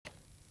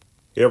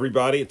Hey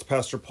everybody, it's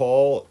Pastor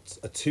Paul. It's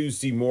a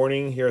Tuesday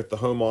morning here at the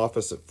home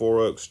office at Four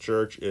Oaks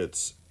Church.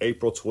 It's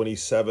April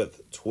 27th,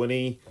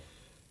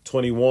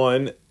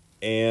 2021,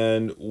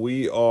 and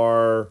we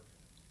are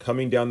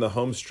coming down the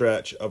home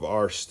stretch of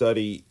our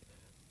study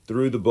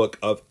through the book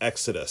of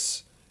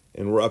Exodus.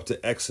 And we're up to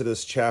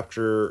Exodus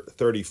chapter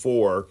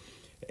 34.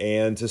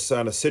 And to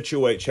kind of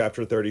situate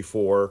chapter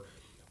 34,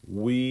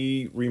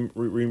 be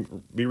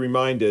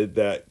reminded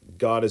that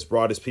God has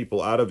brought his people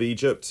out of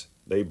Egypt.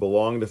 They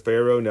belong to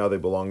Pharaoh, now they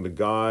belong to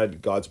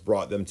God. God's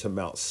brought them to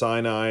Mount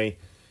Sinai.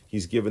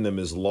 He's given them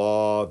his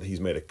law. He's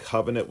made a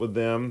covenant with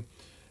them.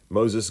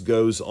 Moses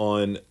goes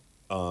on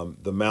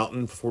the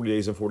mountain for 40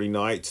 days and 40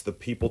 nights. The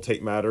people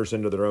take matters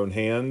into their own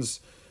hands.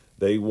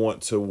 They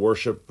want to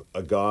worship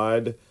a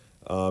god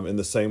in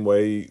the same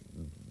way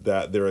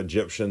that their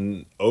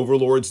Egyptian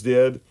overlords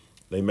did.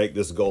 They make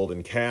this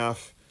golden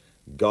calf.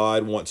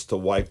 God wants to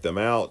wipe them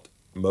out.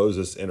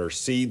 Moses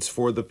intercedes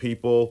for the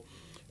people.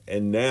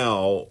 And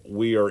now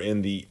we are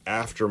in the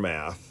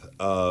aftermath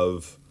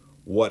of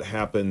what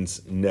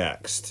happens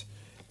next.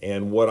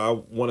 And what I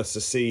want us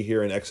to see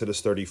here in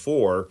Exodus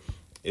 34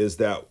 is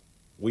that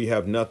we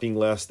have nothing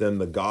less than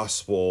the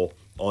gospel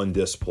on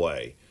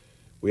display.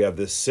 We have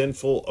this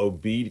sinful,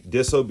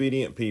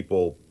 disobedient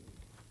people.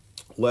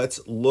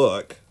 Let's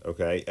look,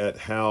 at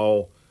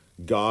how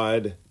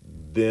God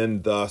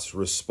then thus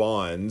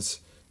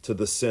responds to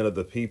the sin of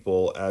the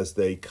people as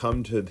they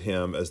come to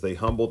him, as they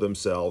humble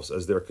themselves,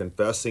 as they're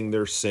confessing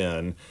their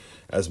sin,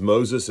 as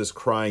Moses is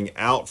crying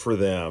out for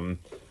them.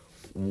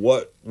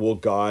 What will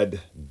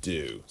God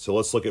do? So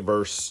let's look at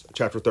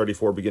chapter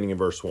 34, beginning in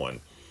verse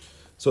 1.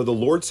 So the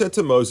Lord said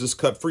to Moses,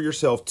 "Cut for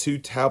yourself 2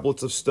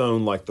 tablets of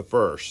stone like the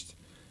first,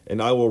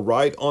 and I will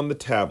write on the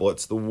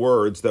tablets the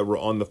words that were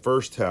on the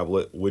first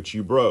tablet which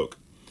you broke.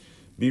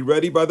 Be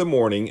ready by the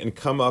morning, and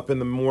come up in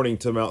the morning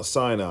to Mount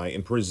Sinai,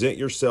 and present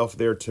yourself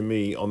there to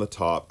me on the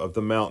top of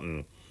the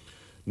mountain.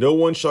 No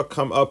one shall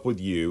come up with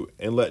you,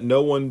 and let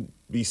no one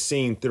be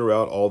seen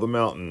throughout all the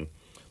mountain.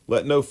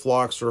 Let no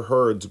flocks or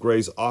herds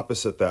graze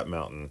opposite that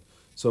mountain."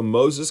 So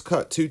Moses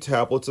cut 2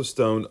 tablets of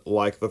stone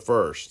like the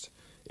first.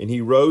 And he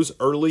rose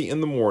early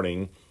in the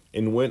morning,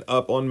 and went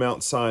up on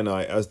Mount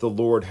Sinai as the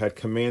Lord had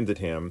commanded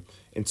him,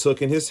 and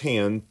took in his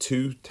hand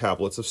 2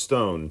 tablets of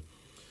stone.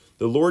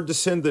 The Lord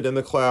descended in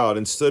the cloud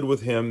and stood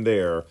with him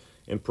there,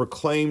 and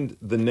proclaimed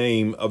the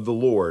name of the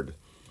Lord.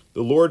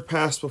 The Lord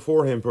passed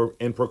before him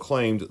and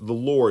proclaimed, the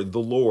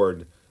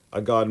Lord,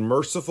 a God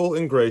merciful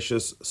and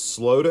gracious,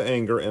 slow to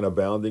anger, and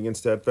abounding in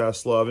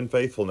steadfast love and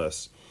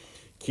faithfulness,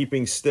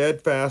 keeping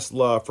steadfast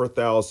love for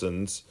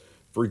thousands,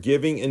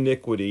 forgiving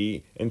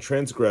iniquity and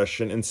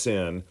transgression and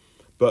sin,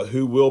 but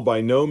who will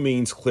by no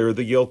means clear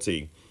the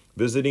guilty,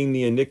 visiting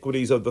the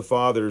iniquities of the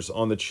fathers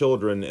on the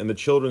children and the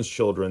children's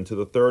children to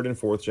the 3rd and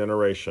 4th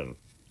generation.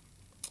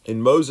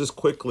 And Moses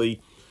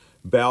quickly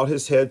bowed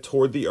his head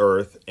toward the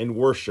earth and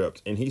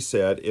worshipped, and he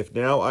said, "If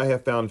now I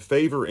have found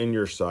favor in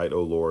your sight,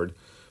 O Lord,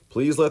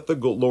 please let the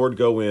Lord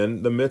go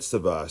in the midst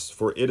of us,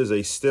 for it is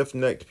a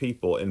stiff-necked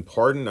people, and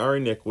pardon our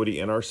iniquity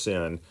and our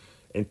sin,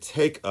 and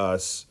take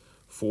us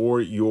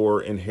for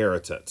your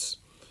inheritance."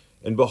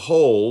 And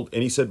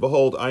he said,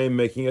 "Behold, I am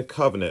making a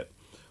covenant.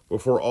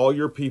 Before all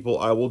your people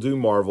I will do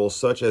marvels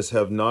such as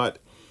have not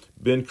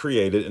been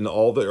created in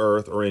all the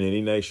earth or in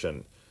any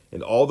nation.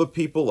 And all the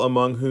people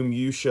among whom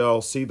you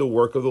shall see the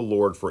work of the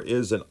Lord, for it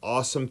is an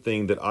awesome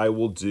thing that I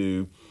will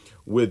do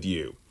with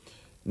you."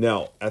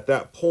 Now, at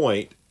that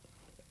point,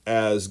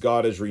 as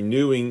God is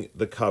renewing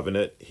the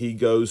covenant, he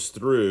goes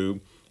through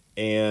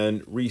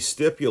and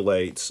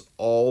restipulates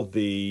all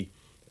the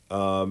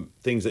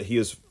things that he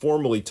has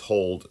formally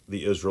told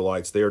the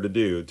Israelites they are to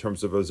do in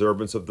terms of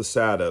observance of the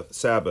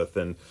Sabbath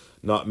and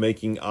not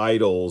making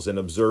idols and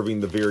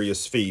observing the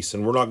various feasts.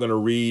 And we're not going to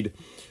read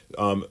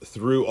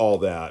through all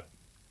that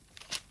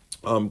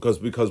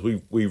because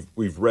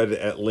we've read it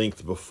at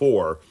length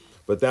before.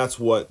 But that's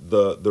what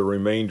most of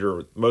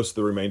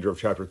the remainder of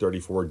chapter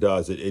 34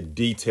 does. It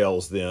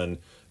details then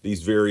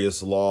these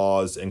various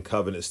laws and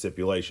covenant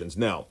stipulations.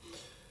 Now,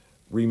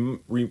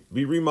 be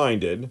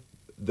reminded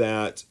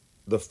that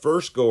the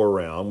first go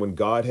around, when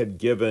God had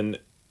given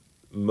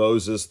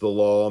Moses the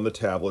law on the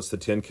tablets, the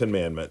 10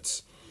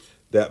 commandments,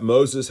 that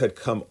Moses had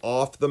come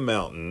off the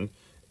mountain,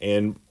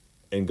 and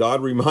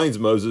God reminds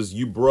Moses,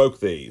 "You broke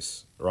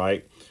these,"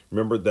 right?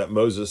 Remember that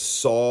Moses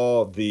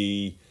saw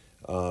the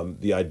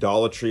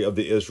idolatry of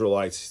the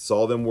Israelites, he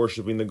saw them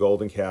worshiping the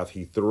golden calf.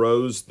 He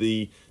throws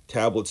the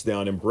tablets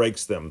down and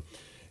breaks them.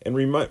 And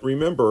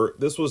remember,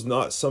 this was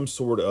not some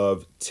sort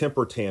of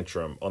temper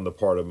tantrum on the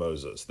part of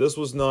Moses. This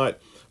was not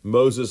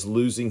Moses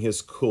losing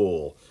his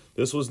cool.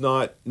 This was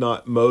not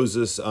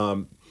Moses,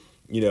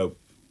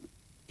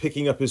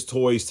 picking up his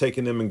toys,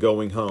 taking them, and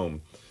going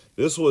home.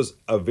 This was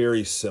a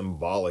very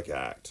symbolic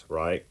act,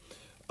 right?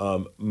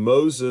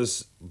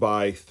 Moses,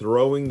 by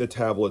throwing the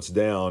tablets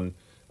down,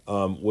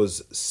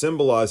 was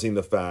symbolizing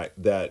the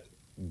fact that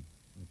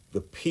the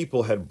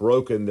people had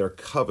broken their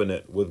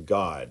covenant with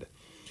God.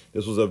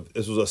 This was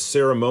a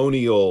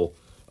ceremonial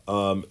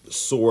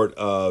sort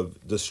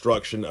of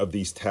destruction of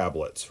these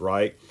tablets,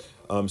 right?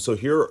 So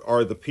here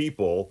are the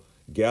people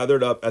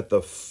gathered up at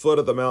the foot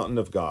of the mountain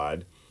of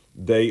God.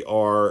 They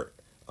are,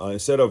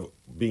 instead of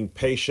being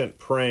patient,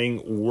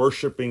 praying,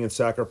 worshiping, and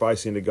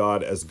sacrificing to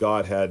God as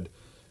God had,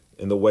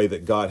 in the way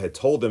that God had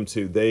told them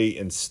to, they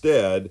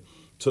instead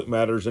took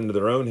matters into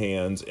their own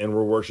hands and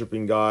were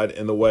worshiping God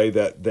in the way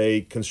that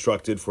they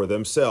constructed for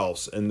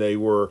themselves. And they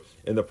were,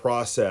 in the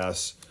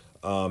process,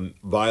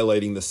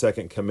 violating the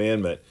second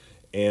commandment.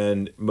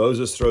 And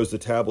Moses throws the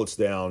tablets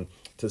down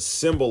to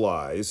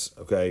symbolize,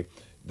 okay,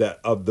 that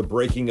of the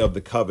breaking of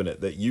the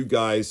covenant, that you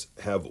guys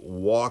have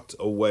walked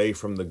away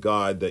from the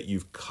God that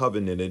you've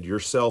covenanted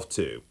yourself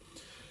to.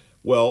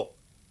 Well,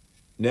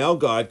 now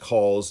God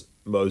calls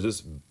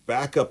Moses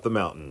back up the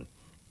mountain,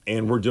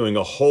 and we're doing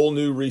a whole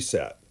new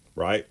reset,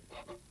 right?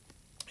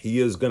 He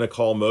is going to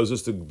call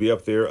Moses to be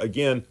up there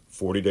again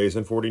 40 days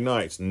and 40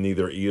 nights,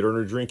 neither eating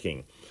nor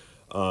drinking.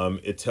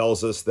 It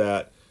tells us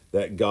that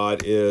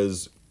God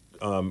is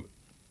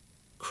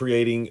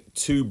creating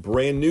 2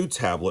 brand new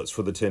tablets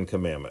for the 10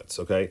 Commandments,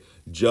 okay?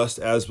 Just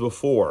as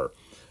before.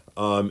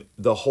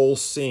 The whole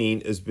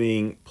scene is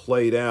being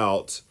played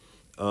out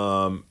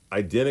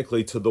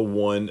identically to the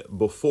one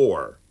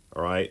before,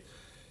 all right?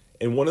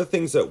 And one of the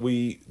things that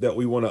we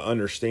want to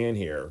understand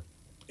here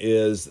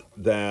is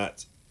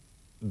that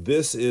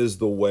this is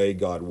the way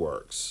God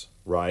works,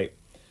 right?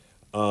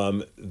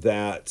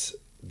 That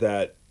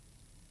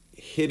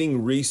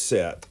hitting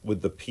reset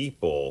with the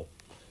people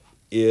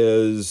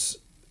is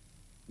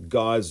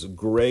God's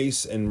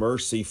grace and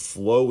mercy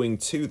flowing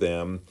to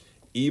them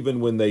even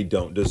when they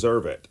don't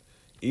deserve it.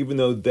 Even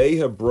though they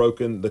have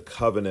broken the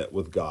covenant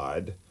with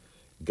God,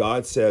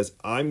 God says,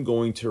 I'm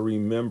going to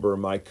remember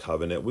my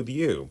covenant with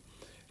you.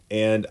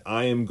 And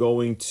I am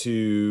going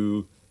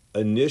to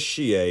be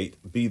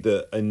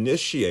the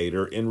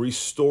initiator in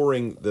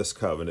restoring this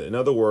covenant. In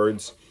other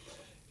words,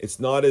 it's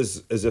not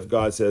as if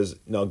God says,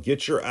 now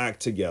get your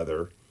act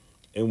together,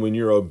 and when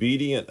you're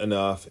obedient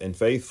enough and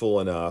faithful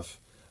enough,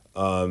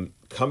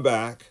 come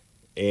back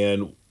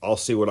and I'll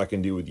see what I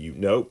can do with you.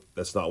 Nope,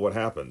 that's not what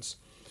happens.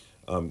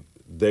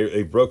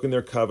 They've broken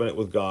their covenant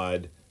with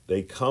God.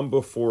 They come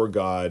before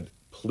God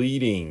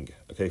pleading,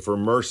 okay, for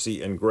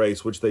mercy and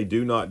grace, which they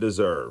do not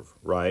deserve,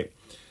 right?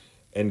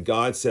 And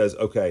God says,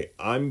 okay,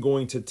 I'm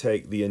going to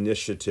take the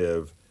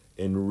initiative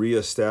in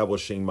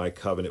reestablishing my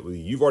covenant with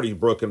you. You've already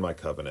broken my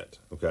covenant,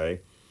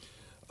 okay?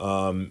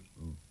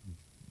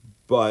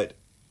 But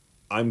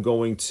I'm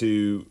going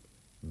to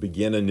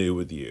begin anew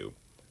with you.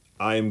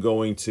 I'm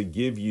going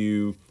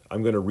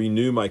to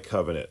renew my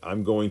covenant.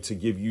 I'm going to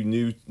give you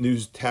new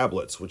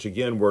tablets, which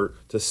again were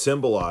to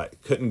symbolize.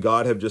 Couldn't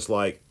God have just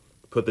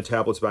put the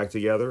tablets back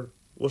together?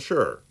 Well,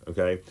 sure,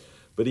 okay.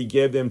 But he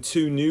gave them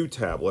 2 new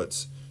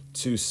tablets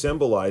to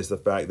symbolize the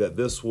fact that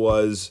this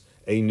was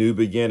a new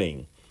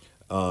beginning,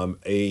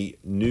 a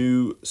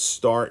new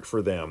start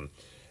for them.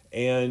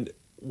 And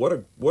what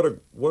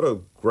a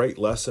great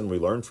lesson we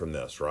learned from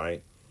this,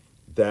 right?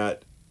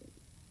 That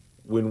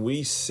when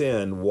we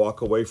sin,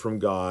 walk away from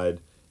God,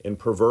 and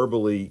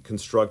proverbially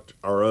construct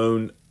our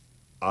own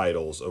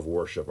idols of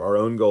worship, our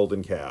own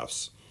golden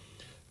calves,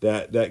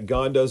 that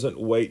God doesn't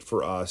wait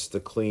for us to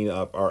clean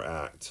up our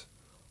act.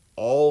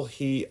 All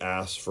he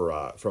asks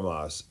from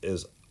us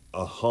is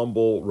a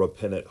humble,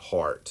 repentant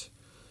heart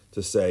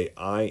to say,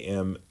 I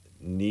am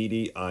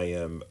needy, I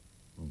am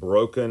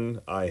broken,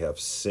 I have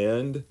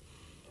sinned,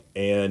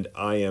 and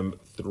I am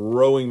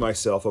throwing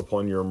myself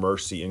upon your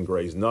mercy and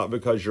grace, not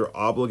because you're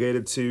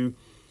obligated to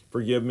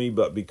forgive me,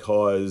 but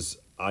because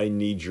I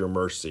need your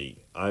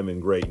mercy. I'm in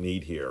great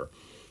need here.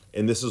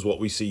 And this is what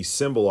we see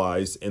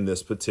symbolized in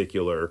this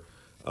particular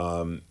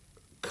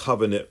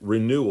covenant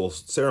renewal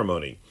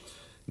ceremony.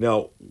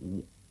 Now,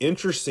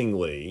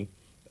 interestingly,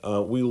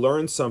 we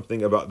learn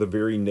something about the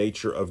very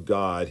nature of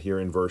God here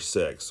in verse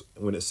 6.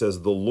 When it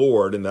says the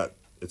Lord, and that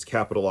it's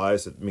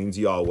capitalized, it means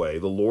Yahweh.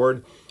 The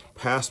Lord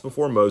passed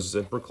before Moses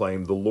and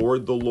proclaimed, the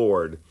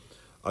Lord,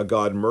 a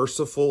God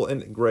merciful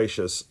and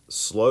gracious,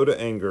 slow to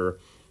anger,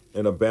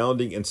 and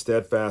abounding in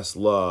steadfast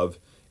love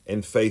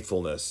and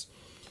faithfulness.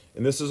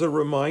 And this is a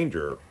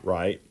reminder,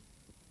 right?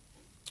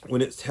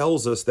 When it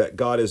tells us that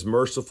God is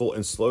merciful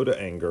and slow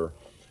to anger,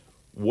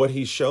 what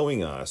he's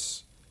showing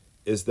us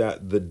is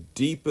that the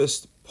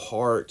deepest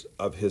part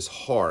of his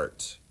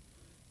heart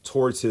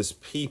towards his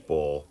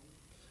people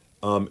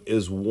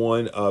is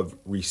one of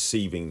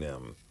receiving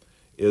them,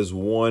 is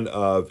one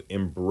of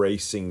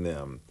embracing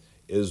them,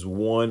 is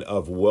one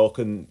of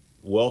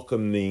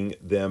welcoming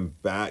them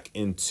back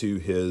into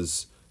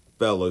his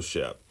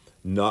fellowship,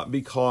 not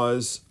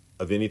because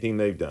of anything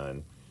they've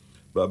done,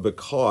 but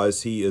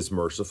because he is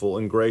merciful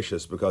and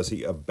gracious, because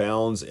he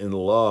abounds in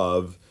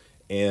love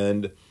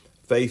and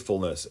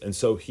faithfulness. And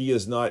so he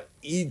is not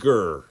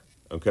eager,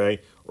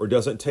 okay, or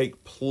doesn't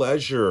take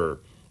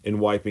pleasure in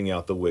wiping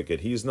out the wicked.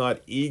 He's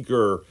not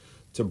eager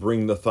to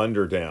bring the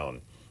thunder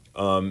down.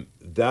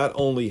 That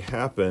only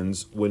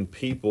happens when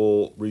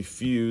people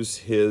refuse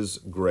his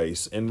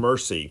grace and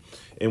mercy.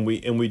 And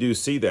we do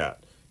see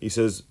that. He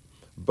says,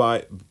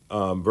 By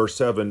verse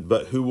 7,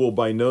 but who will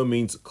by no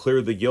means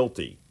clear the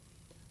guilty,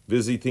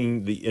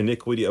 visiting the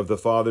iniquity of the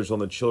fathers on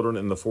the children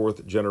in the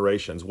fourth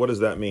generations. What does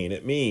that mean?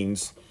 It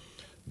means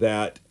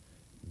that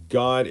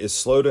God is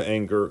slow to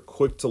anger,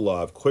 quick to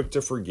love, quick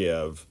to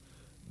forgive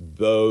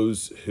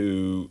those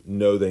who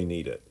know they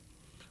need it.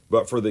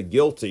 But for the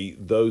guilty,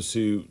 those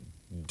who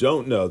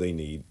don't know they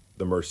need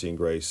the mercy and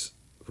grace,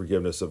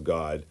 forgiveness of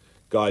God,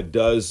 God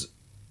does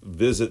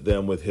visit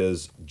them with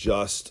his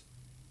just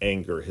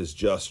anger, his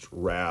just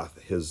wrath,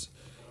 his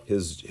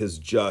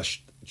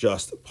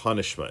just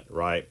punishment,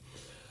 right?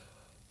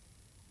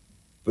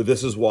 But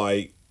this is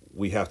why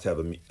we have to have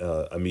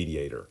a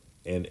mediator.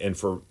 And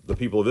for the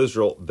people of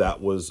Israel,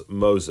 that was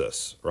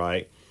Moses,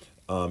 right?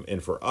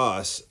 And for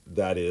us,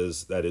 that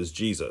is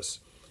Jesus.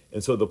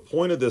 And so the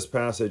point of this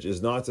passage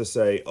is not to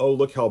say, oh,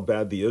 look how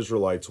bad the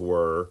Israelites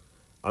were.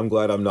 I'm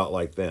glad I'm not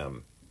like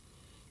them.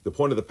 The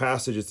point of the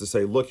passage is to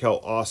say, look how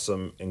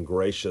awesome and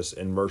gracious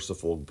and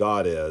merciful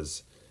God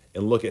is,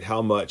 and look at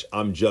how much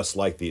I'm just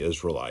like the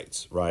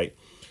Israelites, right?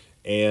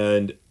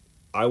 And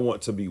I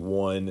want to be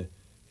one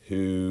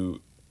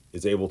who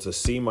is able to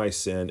see my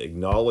sin,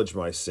 acknowledge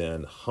my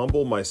sin,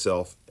 humble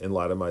myself in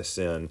light of my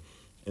sin,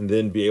 and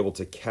then be able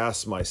to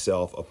cast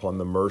myself upon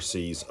the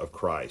mercies of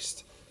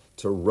Christ,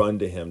 to run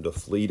to him, to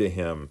flee to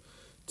him,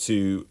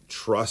 to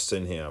trust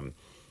in him,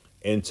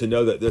 and to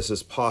know that this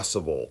is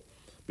possible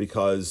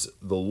because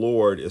the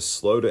Lord is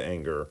slow to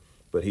anger,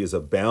 but he is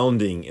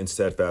abounding in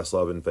steadfast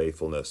love and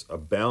faithfulness,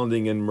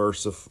 abounding in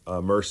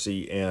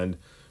mercy and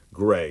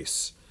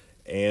grace,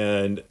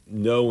 and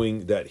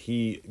knowing that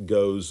he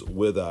goes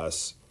with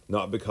us,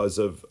 not because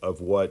of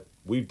what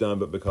we've done,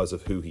 but because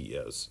of who he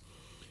is.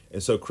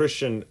 And so,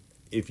 Christian,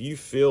 if you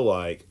feel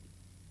like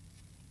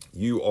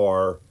you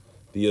are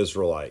the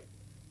Israelite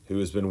who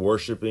has been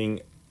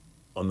worshiping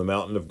on the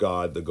mountain of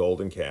God, the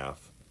golden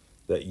calf,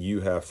 that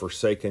you have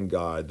forsaken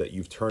God, that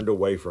you've turned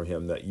away from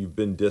him, that you've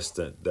been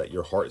distant, that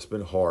your heart's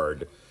been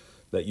hard,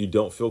 that you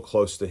don't feel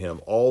close to him,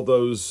 all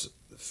those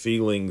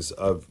feelings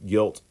of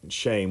guilt and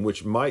shame,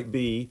 which might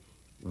be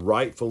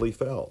rightfully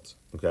felt,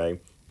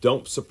 okay?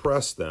 Don't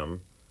suppress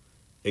them.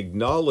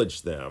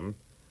 Acknowledge them,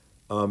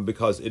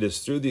 because it is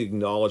through the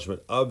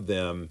acknowledgement of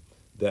them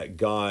that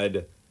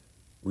God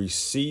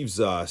receives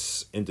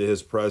us into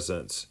his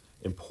presence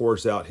and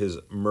pours out his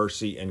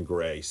mercy and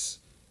grace.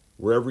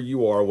 Wherever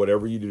you are,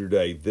 whatever you do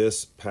today,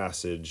 this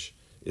passage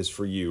is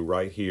for you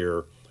right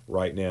here,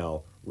 right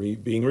now.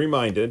 Being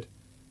reminded,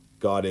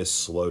 God is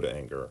slow to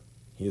anger.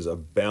 He is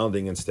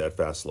abounding in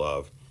steadfast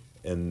love.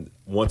 And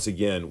once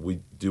again,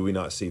 we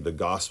not see the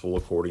gospel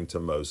according to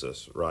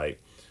Moses, right?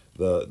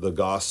 The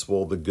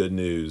gospel, the good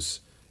news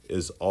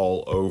is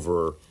all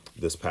over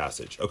this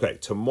passage. Okay,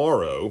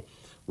 tomorrow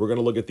we're going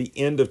to look at the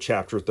end of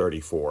chapter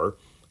 34,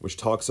 which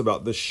talks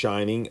about the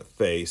shining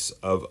face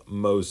of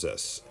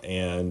Moses.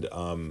 And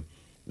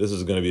this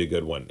is going to be a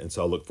good one. And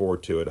so I look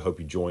forward to it. I hope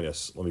you join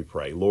us. Let me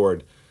pray.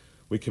 Lord,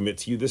 we commit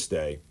to you this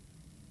day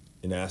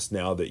and ask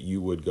now that you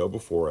would go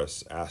before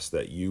us, ask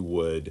that you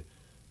would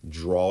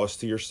draw us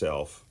to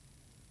yourself,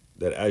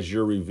 that as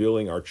you're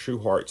revealing our true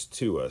hearts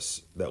to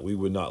us, that we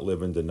would not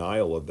live in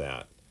denial of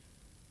that,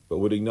 but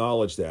would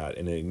acknowledge that,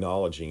 and in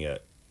acknowledging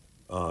it,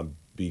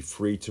 be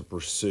free to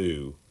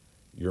pursue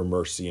your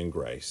mercy and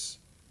grace,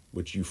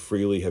 which you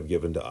freely have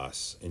given to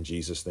us. In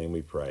Jesus' name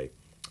we pray.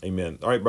 Amen. All right.